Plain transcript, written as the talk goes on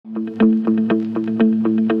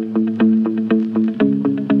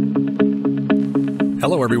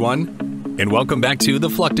Hello everyone, and welcome back to the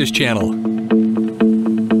Fluctus Channel.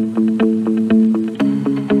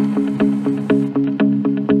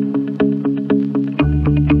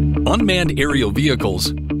 Unmanned aerial vehicles,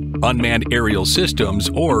 unmanned aerial systems,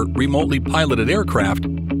 or remotely piloted aircraft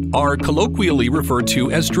are colloquially referred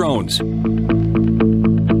to as drones.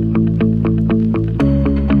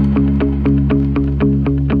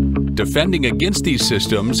 Defending against these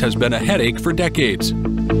systems has been a headache for decades.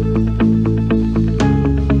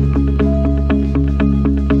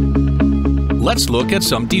 Let's look at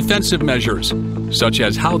some defensive measures, such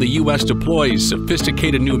as how the U.S. deploys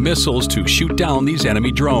sophisticated new missiles to shoot down these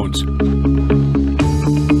enemy drones.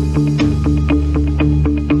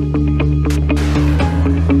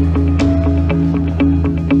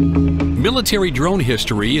 Military drone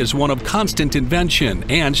history is one of constant invention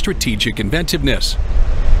and strategic inventiveness.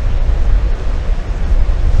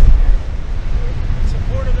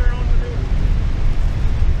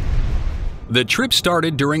 The trip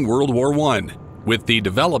started during World War I with the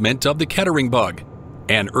development of the Kettering bug,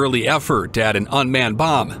 an early effort at an unmanned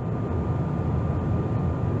bomb.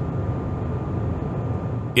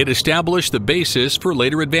 It established the basis for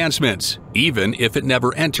later advancements, even if it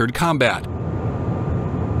never entered combat.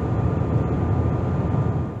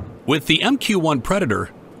 With the MQ-1 Predator,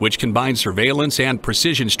 which combined surveillance and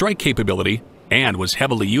precision strike capability, and was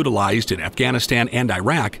heavily utilized in Afghanistan and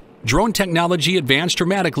Iraq, drone technology advanced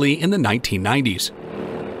dramatically in the 1990s.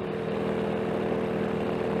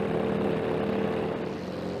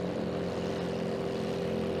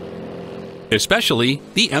 Especially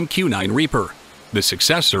the MQ-9 Reaper, the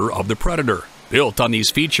successor of the Predator, built on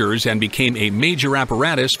these features and became a major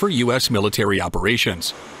apparatus for U.S. military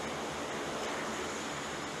operations.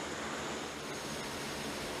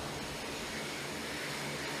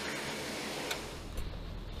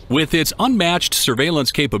 With its unmatched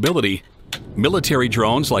surveillance capability, military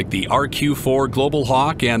drones like the RQ-4 Global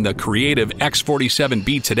Hawk and the creative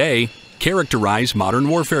X-47B today characterize modern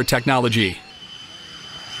warfare technology.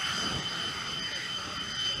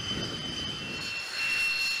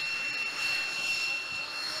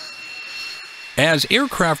 As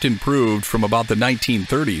aircraft improved from about the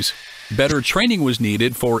 1930s, better training was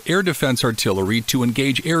needed for air defense artillery to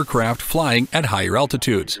engage aircraft flying at higher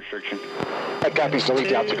altitudes.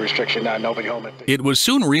 It was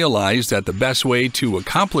soon realized that the best way to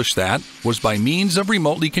accomplish that was by means of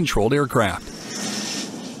remotely controlled aircraft.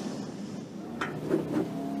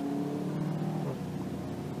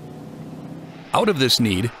 Out of this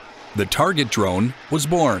need, the target drone was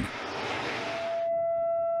born.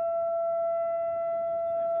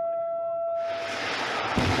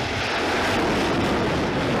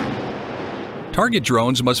 Target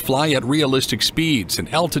drones must fly at realistic speeds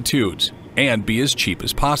and altitudes and be as cheap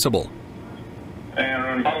as possible.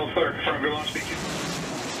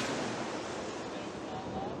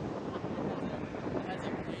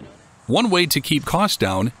 One way to keep costs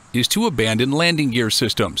down is to abandon landing gear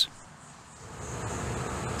systems.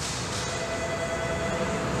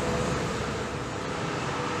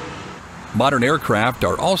 Modern aircraft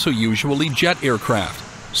are also usually jet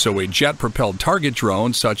aircraft, so a jet-propelled target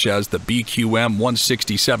drone such as the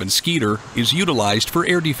BQM-167 Skeeter is utilized for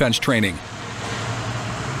air defense training.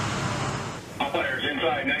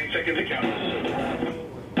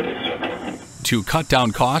 To cut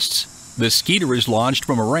down costs, the Skeeter is launched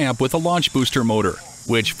from a ramp with a launch booster motor,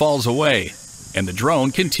 which falls away, and the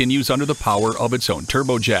drone continues under the power of its own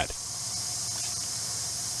turbojet.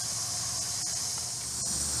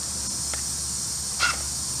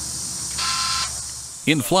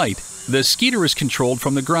 In flight, the Skeeter is controlled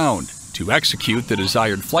from the ground to execute the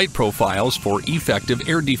desired flight profiles for effective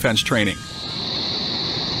air defense training.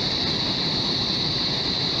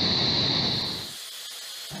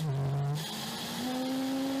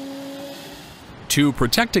 To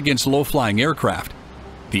protect against low-flying aircraft,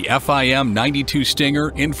 the FIM-92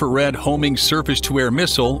 Stinger infrared homing surface-to-air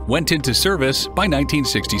missile went into service by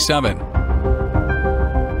 1967.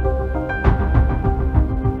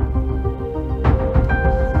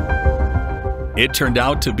 It turned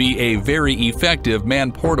out to be a very effective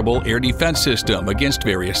man-portable air defense system against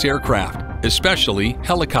various aircraft, especially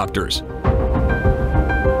helicopters.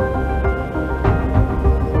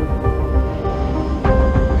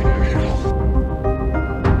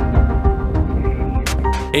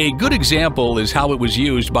 A good example is how it was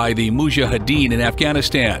used by the Mujahideen in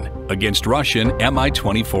Afghanistan against Russian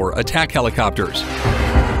Mi-24 attack helicopters.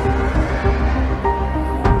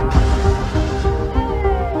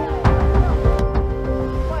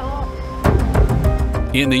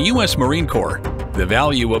 In the U.S. Marine Corps, The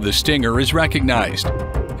value of the Stinger is recognized,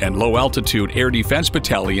 and low-altitude air defense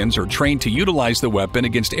battalions are trained to utilize the weapon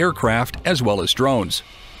against aircraft as well as drones.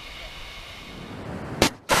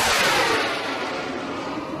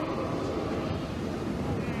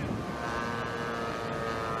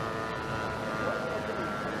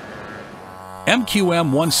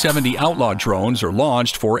 MQM-170 Outlaw drones are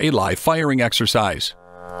launched for a live firing exercise.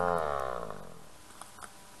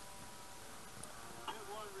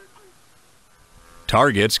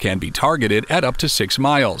 Targets can be targeted at up to 6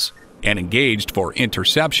 miles and engaged for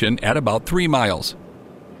interception at about 3 miles.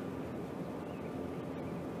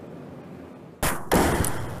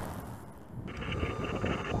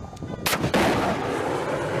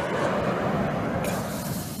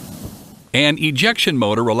 An ejection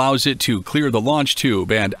motor allows it to clear the launch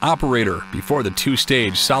tube and operator before the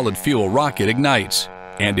 2-stage solid fuel rocket ignites,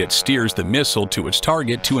 and it steers the missile to its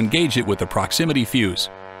target to engage it with a proximity fuse.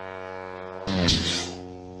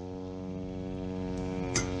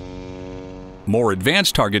 More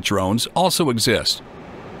advanced target drones also exist.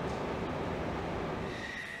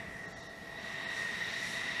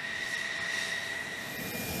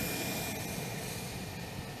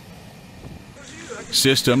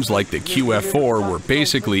 Systems like the QF-4 were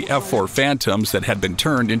basically F-4 Phantoms that had been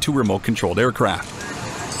turned into remote-controlled aircraft.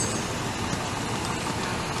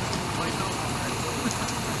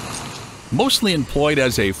 Mostly employed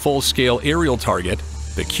as a full-scale aerial target,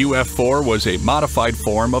 the QF-4 was a modified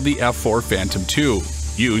form of the F-4 Phantom II,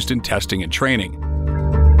 used in testing and training.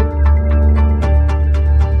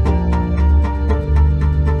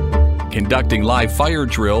 Conducting live fire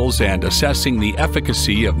drills and assessing the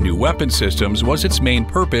efficacy of new weapon systems was its main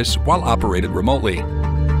purpose while operated remotely.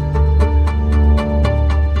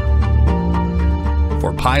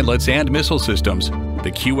 For pilots and missile systems,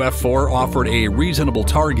 the QF-4 offered a reasonable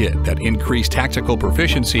target that increased tactical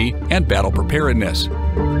proficiency and battle preparedness.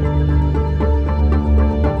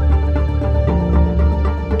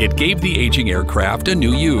 It gave the aging aircraft a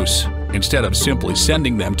new use, instead of simply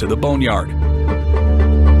sending them to the boneyard.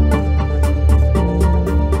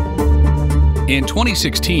 In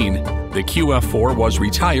 2016, the QF-4 was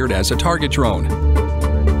retired as a target drone.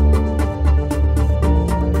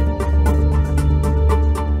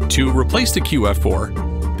 To replace the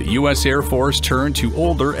QF-4, the U.S. Air Force turned to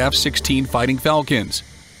older F-16 Fighting Falcons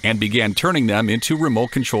and began turning them into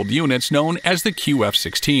remote-controlled units known as the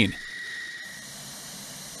QF-16.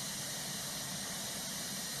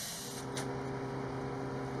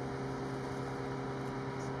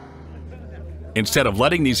 Instead of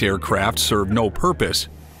letting these aircraft serve no purpose,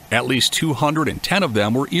 at least 210 of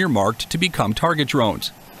them were earmarked to become target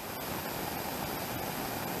drones.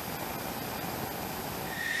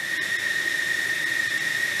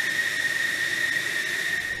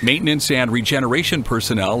 Maintenance and regeneration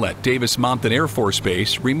personnel at Davis-Monthan Air Force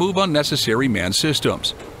Base remove unnecessary manned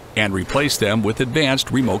systems and replace them with advanced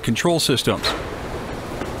remote control systems.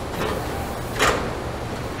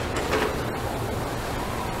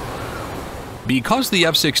 Because the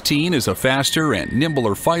F-16 is a faster and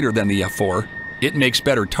nimbler fighter than the F-4, it makes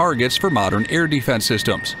better targets for modern air defense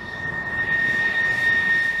systems.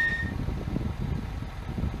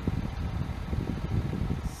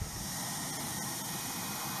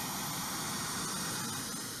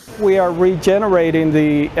 We are regenerating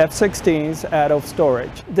the F-16s out of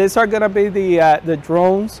storage. These are going to be the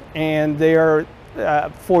drones, and they are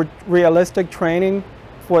for realistic training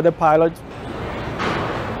for the pilots.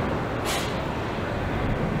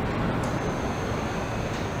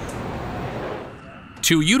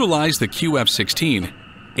 To utilize the QF-16,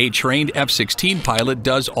 a trained F-16 pilot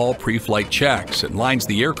does all pre-flight checks and lines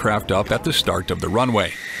the aircraft up at the start of the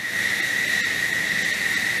runway.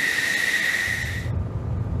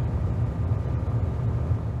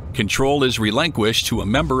 Control is relinquished to a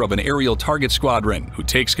member of an aerial target squadron who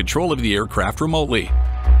takes control of the aircraft remotely.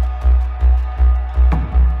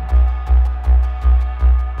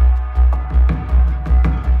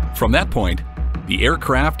 From that point, the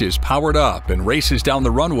aircraft is powered up and races down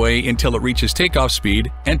the runway until it reaches takeoff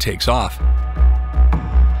speed and takes off.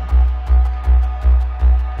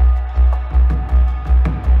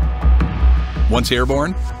 Once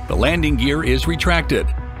airborne, the landing gear is retracted,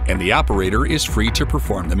 and the operator is free to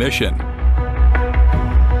perform the mission.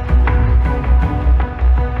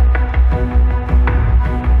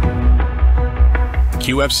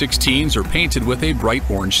 QF-16s are painted with a bright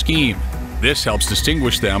orange scheme. This helps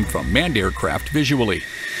distinguish them from manned aircraft visually.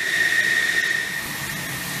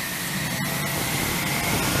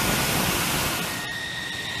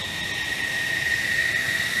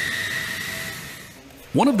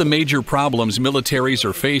 One of the major problems militaries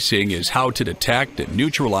are facing is how to detect and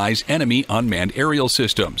neutralize enemy unmanned aerial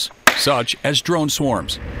systems, such as drone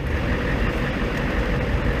swarms.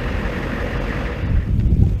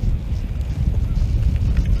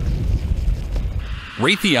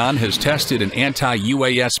 Raytheon has tested an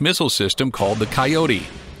anti-UAS missile system called the Coyote,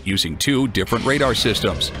 using two different radar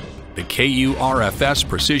systems, the KU-RFS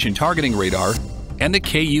precision targeting radar and the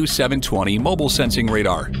KU-720 mobile sensing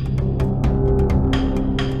radar.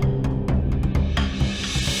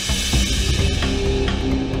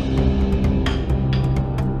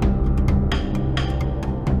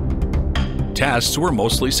 Tests were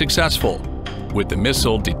mostly successful, with the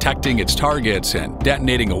missile detecting its targets and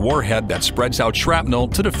detonating a warhead that spreads out shrapnel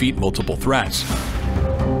to defeat multiple threats.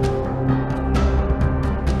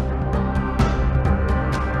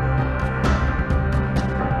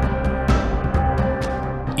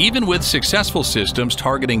 Even with successful systems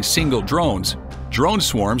targeting single drones, drone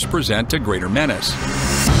swarms present a greater menace.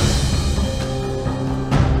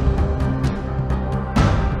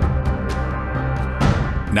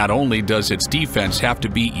 Not only does its defense have to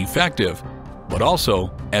be effective, but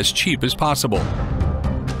also as cheap as possible.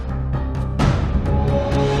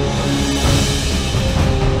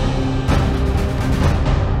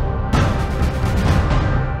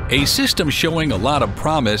 A system showing a lot of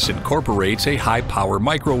promise incorporates a high-power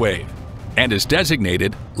microwave and is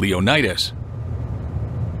designated Leonidas.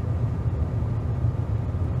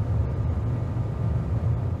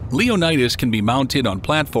 Leonidas can be mounted on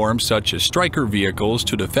platforms such as Stryker vehicles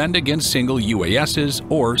to defend against single UASs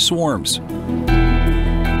or swarms.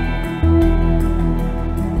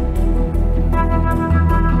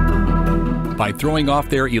 By throwing off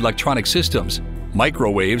their electronic systems,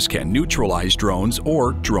 microwaves can neutralize drones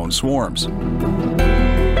or drone swarms.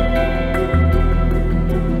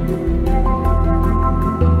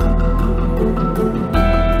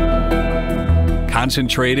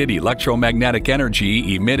 Concentrated electromagnetic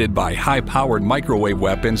energy emitted by high-powered microwave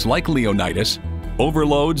weapons like Leonidas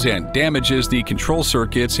overloads and damages the control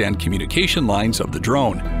circuits and communication lines of the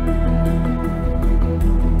drone.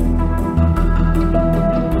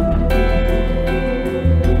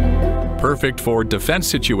 Perfect for defense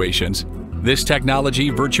situations, this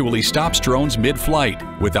technology virtually stops drones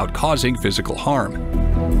mid-flight without causing physical harm.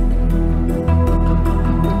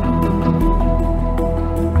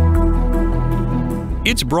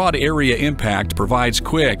 Its broad area impact provides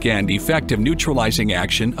quick and effective neutralizing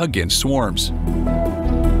action against swarms.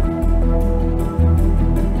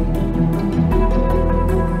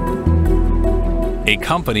 A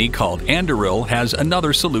company called Anduril has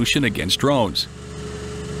another solution against drones.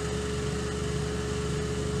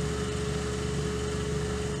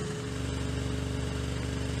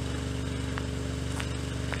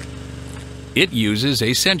 It uses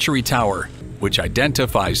a sentry tower, which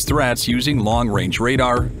identifies threats using long-range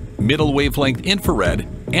radar, middle wavelength infrared,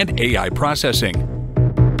 and AI processing.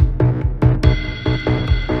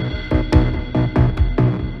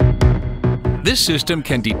 This system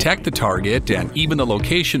can detect the target and even the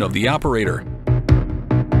location of the operator.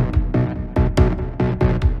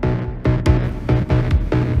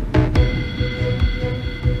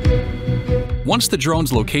 Once the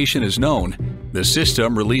drone's location is known, the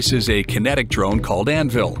system releases a kinetic drone called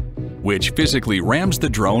Anvil, which physically rams the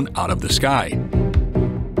drone out of the sky.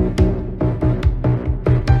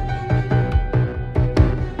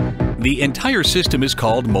 The entire system is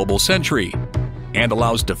called Mobile Sentry and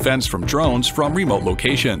allows defense from drones from remote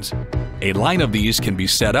locations. A line of these can be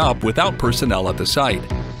set up without personnel at the site.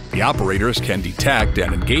 The operators can detect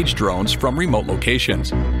and engage drones from remote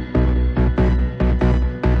locations.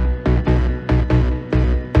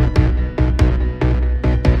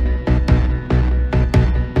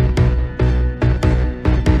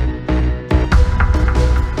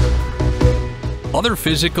 Other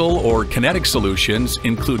physical or kinetic solutions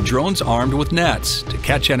include drones armed with nets to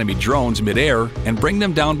catch enemy drones mid-air and bring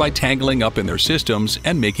them down by tangling up in their systems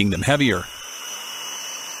and making them heavier.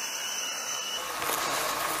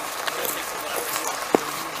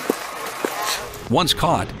 Once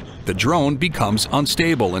caught, the drone becomes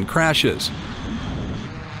unstable and crashes.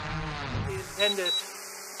 The intended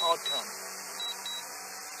outcome.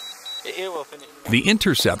 The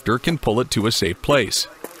interceptor can pull it to a safe place.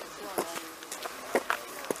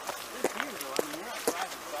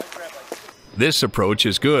 This approach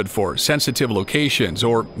is good for sensitive locations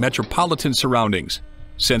or metropolitan surroundings,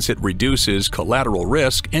 since it reduces collateral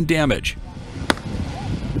risk and damage.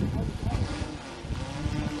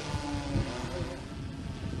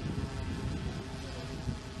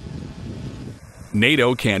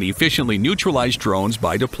 NATO can efficiently neutralize drones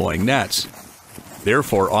by deploying nets.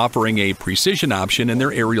 therefore offering a precision option in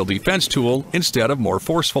their aerial defense tool instead of more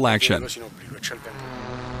forceful action.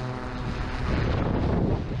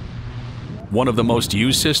 One of the most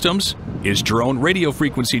used systems is drone radio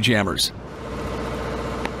frequency jammers.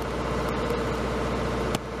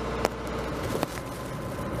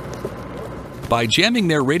 By jamming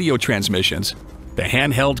their radio transmissions, the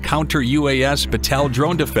handheld counter-UAS Battelle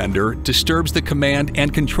Drone Defender disturbs the command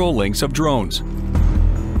and control links of drones.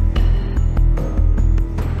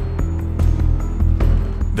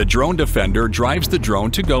 The Drone Defender drives the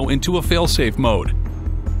drone to go into a fail-safe mode,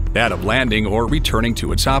 that of landing or returning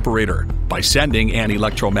to its operator, by sending an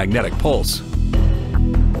electromagnetic pulse.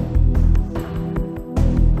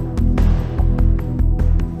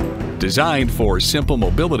 Designed for simple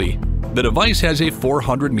mobility, the device has a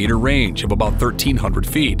 400-meter range of about 1,300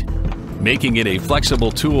 feet, making it a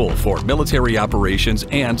flexible tool for military operations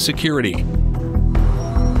and security.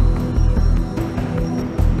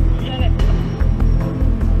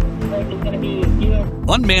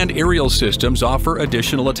 Unmanned aerial systems offer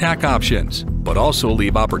additional attack options, but also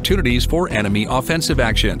leave opportunities for enemy offensive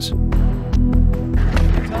actions.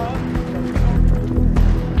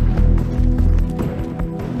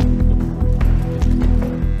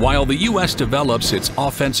 While the U.S. develops its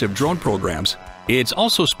offensive drone programs, it's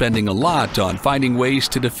also spending a lot on finding ways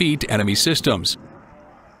to defeat enemy systems.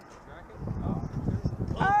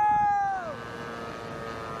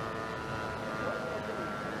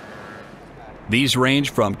 These range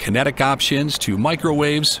from kinetic options to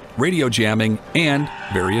microwaves, radio jamming, and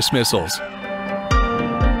various missiles.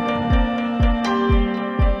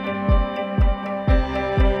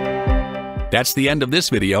 That's the end of this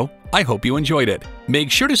video. I hope you enjoyed it. Make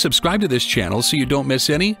sure to subscribe to this channel so you don't miss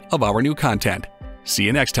any of our new content. See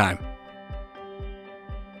you next time.